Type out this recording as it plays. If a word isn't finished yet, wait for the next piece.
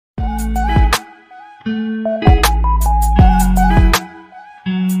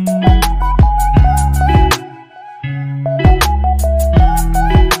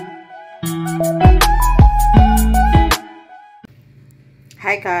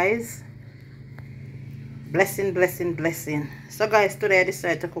Guys, blessing. So guys, today I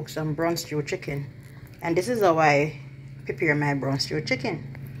decided to cook some brown stew chicken, and this is how I prepare my brown stew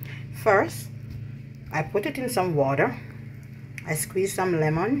chicken. First, I put it in some water. I squeeze some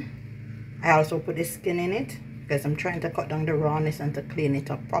lemon. I also put the skin in it because I'm trying to cut down the rawness and to clean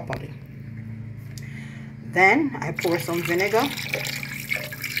it up properly. Then I pour some vinegar,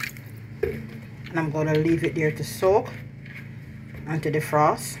 and I'm going to leave it there to soak and to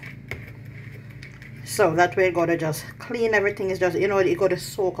defrost. So that way, gotta just clean everything. Is just, you know, you gotta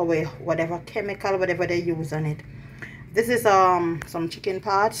soak away whatever chemical, whatever they use on it. This is some chicken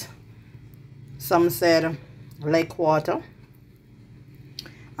parts. Some said leg quarter.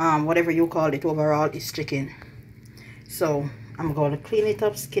 Whatever you call it, overall is chicken. So I'm gonna clean it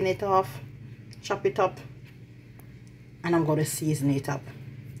up, skin it off, chop it up, and I'm gonna season it up.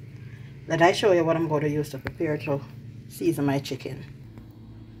 Let I show you what I'm gonna use to prepare to season my chicken.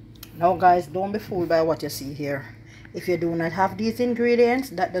 Now guys, don't be fooled by what you see here. If you do not have these ingredients,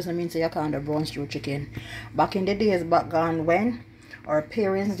 that doesn't mean you can't do brown stew chicken. Back in the days back gone when our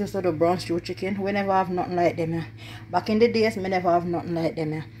parents used to do brown stew chicken, we never have nothing like them. Back in the days, we never have nothing like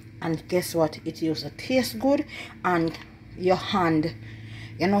them. And guess what? It used to taste good, and your hand,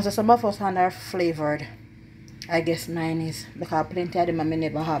 you know, so some of us hand are flavored. I guess mine is, because plenty of them I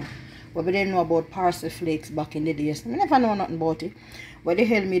never have. But we didn't know about parsley flakes back in the days. I never know nothing about it. But the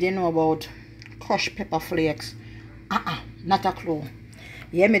hell me didn't know about crushed pepper flakes. Not a clue.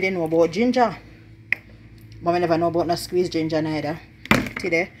 Yeah, me didn't know about ginger. But we never know about no squeezed ginger neither.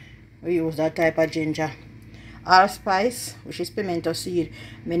 Today, we use that type of ginger. Allspice, which is pimento seed.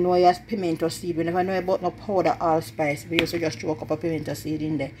 Me know as pimento seed. We never know about no powder allspice. We used to just throw a couple of pimento seed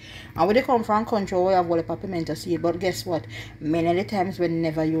in there. And we come from country, we have a pimento seed. But guess what? Many of the times we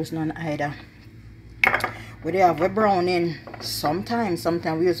never use none either. We have a browning. Sometimes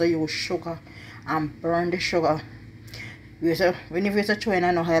we used to use sugar and burn the sugar. When we used to throw in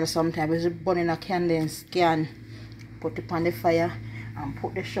an oil, sometimes we used to burn in a candle and scan, put it on the fire and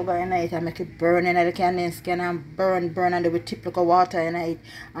put the sugar in it and make it burn in the candle and scan and burn, and then we tip like water in it,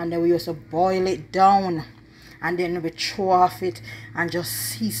 and then we used to boil it down, and then we throw off it and just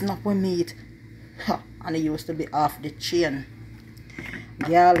season up with meat. And it used to be off the chain.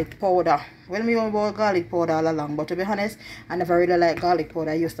 Garlic powder. Well, me don't about garlic powder all along, but to be honest, I never really like garlic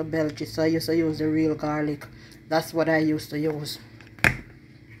powder. I used to belch it, so I used to use the real garlic. That's what I used to use.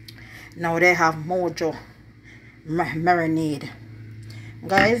 Now they have Mojo marinade.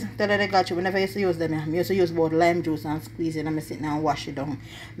 Guys, tell you they got you. We never used to use them. I used to use both lime juice and squeeze it, and I sit down and wash it down.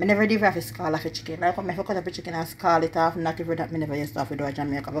 I never did have to scald off a chicken. Like when I cut up a chicken and scald it off, not even that I never used to have to do a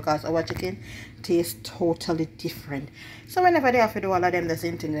Jamaica, because our chicken tastes totally different. So whenever they have to do all of them the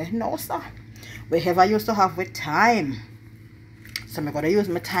same thing, no sir. Wherever I used to have with thyme. So I'm gonna use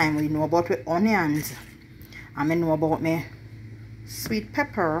my thyme. We know about with onions. And I know about my sweet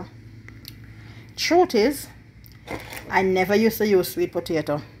pepper. Truth is, I never used to use sweet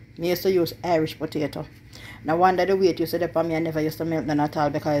potato. I used to use Irish potato. No wonder the weight used to dip on me. I never used to melt none at all,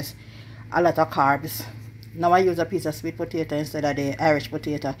 because a lot of carbs. Now I use a piece of sweet potato instead of the Irish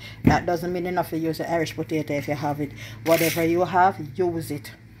potato. That doesn't mean enough to use the Irish potato if you have it. Whatever you have, use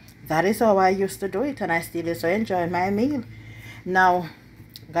it. That is how I used to do it, and I still used to enjoy my meal. Now,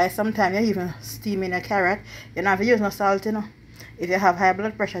 guys, sometimes you even steam in a carrot. You don't have to use no salt, you know. If you have high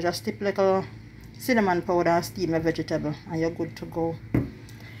blood pressure, just tip like a cinnamon powder and steam a vegetable, and you're good to go.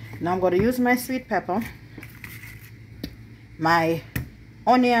 Now I'm going to use my sweet pepper, my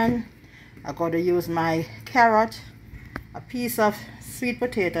onion, I'm going to use my carrot, a piece of sweet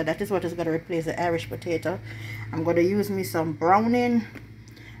potato. That is what is going to replace the Irish potato. I'm going to use me some browning,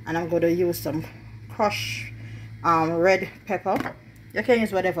 and I'm going to use some crushed red pepper. You can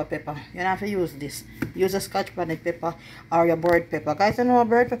use whatever pepper. You don't have to use this. Use a scotch bonnet pepper or your bird pepper. Guys, you know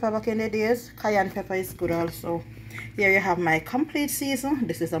bird pepper back in the days? Cayenne pepper is good also. Here you have my complete season.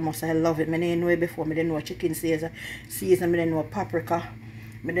 This is a must. I love it. I didn't know it before. I didn't know chicken season. I didn't know paprika.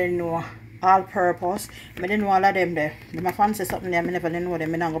 I didn't know all purpose. I didn't know all of them there. If I fancy something there, I never know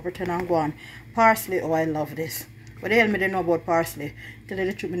them. I'm not going to pretend and go on. Parsley, oh, I love this. What the hell I didn't know about parsley? Tell you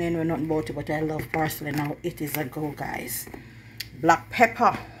the truth, I didn't know nothing about it, but I love parsley now. It is a go, guys. Black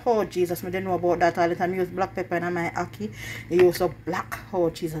pepper. Oh Jesus, I didn't know about that all the time. I use black pepper in my ackee. You use so black. Oh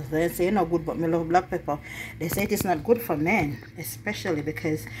Jesus, they say it's not good, but I love black pepper. They say it is not good for men, especially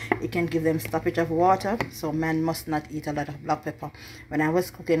because it can give them stoppage of water. So men must not eat a lot of black pepper. When I was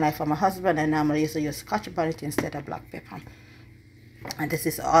cooking like for my husband, I normally used to use scotch bonnet instead of black pepper. And this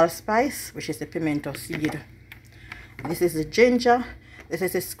is allspice, which is the pimento seed. This is the ginger. This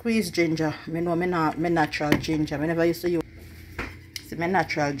is a squeezed ginger. I know me natural ginger. I never used to use This is my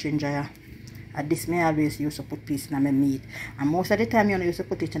natural ginger. Yeah. And this me always used to put piece in my meat. And most of the time you used to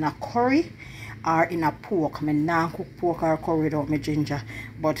put it in a curry or in a pork. I not cook pork or curry without my ginger.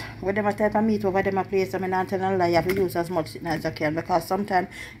 But whatever type of meat over them place, I'm not telling a lie, you have to use as much as you can, because sometimes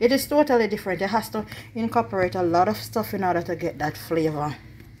it is totally different. You have to incorporate a lot of stuff in order to get that flavor.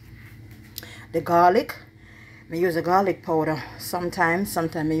 The garlic, I use a garlic powder sometimes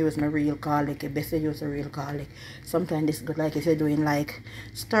I use my real garlic. You best use a real garlic. Sometimes this good, like if you're doing like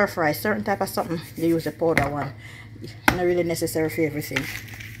stir fry, certain type of something, you use the powder one. Not really necessary for everything.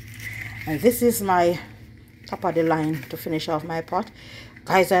 And this is my top of the line to finish off my pot.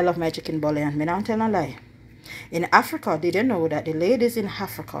 Guys, I love my chicken bouillon. Me not tell a lie. In Africa, did you know that the ladies in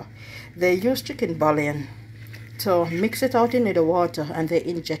Africa, they use chicken bouillon to mix it out into the water and they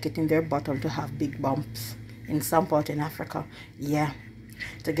inject it in their bottom to have big bumps in some part in Africa. Yeah,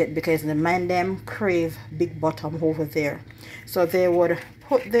 to get, because the man them crave big bottom over there, so they would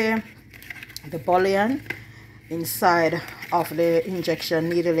put the bouillon inside of the injection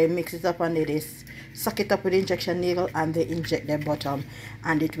needle. They mix it up and they just suck it up with the injection needle and they inject their bottom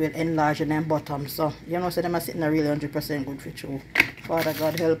and it will enlarge their bottom. So you know, so them are sitting a really 100% good for you. Father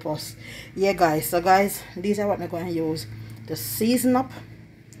God help us. Yeah guys, so guys, these are what I'm going to use to season up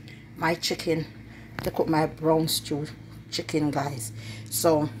my chicken, to cook my brown stew chicken, guys.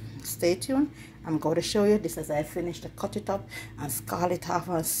 So stay tuned. I'm going to show you this as I finish to cut it up and scald it off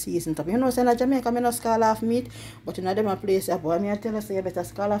and season it up. You know, in Jamaica, I don't scald off meat, but in other places, boy, I tell you, you better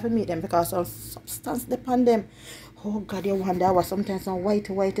scald off meat them because some substance depend them. Oh God, you wonder what sometimes some white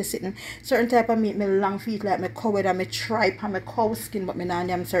sitting. Certain type of meat, my long feet like my cow and my tripe and my cow skin, but me not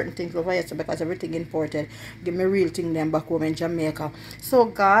name certain things over here, so because everything imported. Give me real thing them back home in Jamaica. So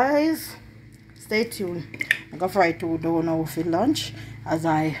guys, stay tuned. I'm going to fry 2 dough now for lunch as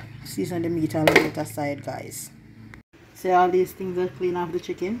I season the meat and lay it aside, guys. See all these things that clean off the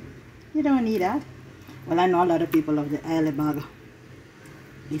chicken? You don't need that. Well, I know a lot of people love the early bag.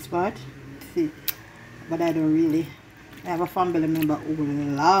 This part, see, but I don't really. I have a family member who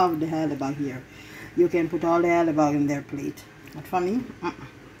love the early bag here. You can put all the early bag in their plate. But for me,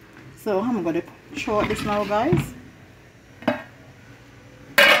 So I'm going to short this now, guys.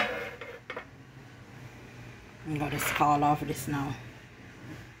 I'm going to scald off this now.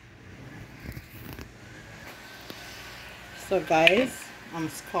 So guys, I'm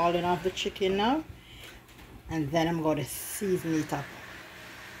scalding off the chicken now, and then I'm going to season it up.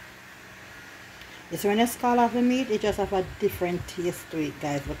 It's when you scald off the meat, it just have a different taste to it,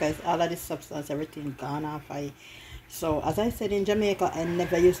 guys, because all of the substance, everything gone off. So as I said, in Jamaica, I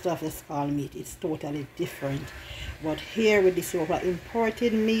never used to have the scald meat. It's totally different. But here with this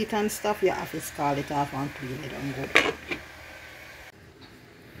imported meat and stuff, you have to scald it off and clean it and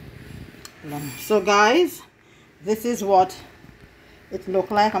go. So guys, this is what it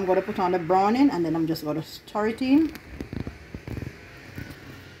look like. I'm going to put on the browning and then I'm just going to stir it in.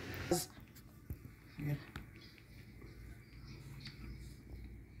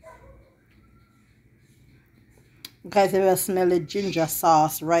 Guys, you will smell the ginger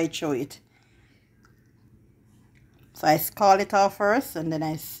sauce right through it. So I scald it off first and then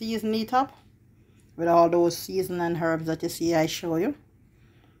I season it up with all those seasoning herbs that you see I show you.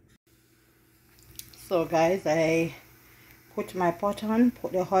 So guys, I put my pot on,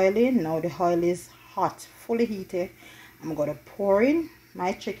 put the oil in. Now the oil is hot, fully heated. I'm going to pour in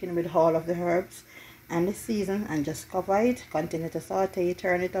my chicken with all of the herbs and the season and just cover it. Continue to saute,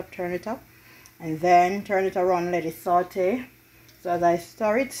 turn it up, and then turn it around, let it saute. So as I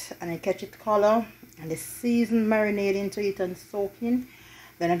stir it and I catch it color and the season marinate into it and soak in,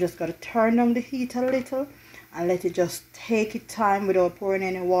 then I'm just going to turn down the heat a little and let it just take its time without pouring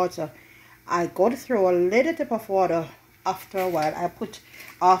any water. I go to throw a little tip of water after a while. I put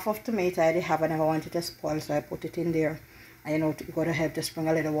half of tomato I have and I want it to spoil, so I put it in there. And you know, you got to help to spring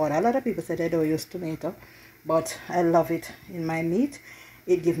a little water. A lot of people say they don't use tomato, but I love it in my meat.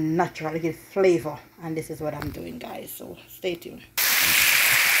 It gives natural, it gives flavor, and this is what I'm doing, guys. So stay tuned.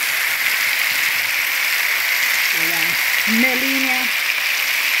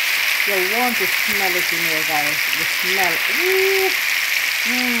 You want to smell it in here, guys. The smell. Ooh.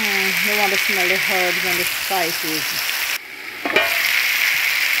 You want to smell the herbs and the spices.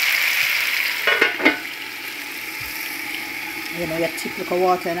 You know, you tip little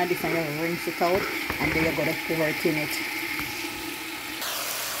water and this and you rinse it out, and then you're going to pour it in it.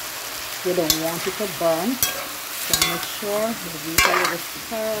 You don't want it to burn, so make sure you give a little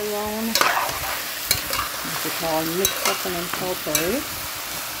stir around. Make it all mixed up and incorporate.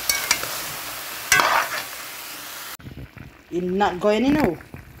 It's not going in now.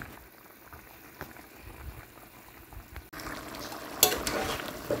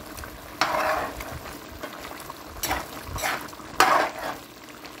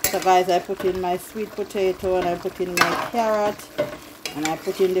 So guys, I put in my sweet potato and I put in my carrot and I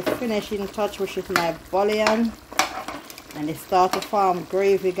put in the finishing touch, which is my bouillon, and it start to form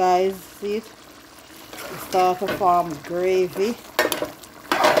gravy, guys. See it? It start to form gravy.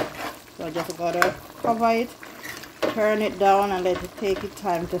 So I just gotta cover it, turn it down, and let it take its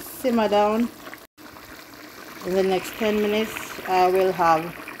time to simmer down. In the next 10 minutes, I will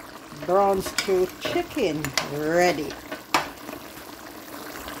have brown stew chicken ready.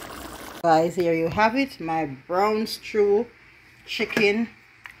 Guys, here you have it. My brown stew chicken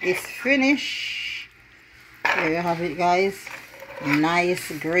is finished. Here you have it, guys.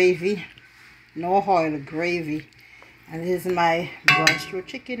 Nice gravy, no oil gravy. And this is my brown stew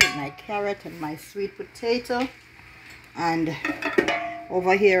chicken with my carrot and my sweet potato. And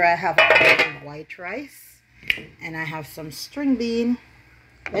over here I have white rice and I have some string bean,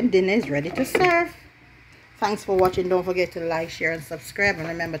 and dinner is ready to serve. Thanks for watching. Don't forget to like, share and subscribe, and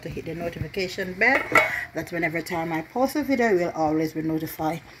remember to hit the notification bell. That's whenever time I post a video, you will always be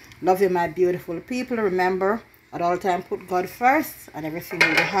notified. Love you, my beautiful people. Remember, at all time, put God first, and everything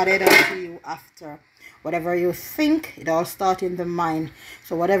will be added unto you after. Whatever you think, it all starts in the mind.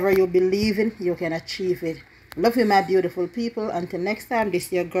 So whatever you believe in, you can achieve it. Love you, my beautiful people. Until next time, this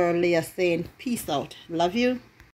is your girl Leah saying peace out. Love you.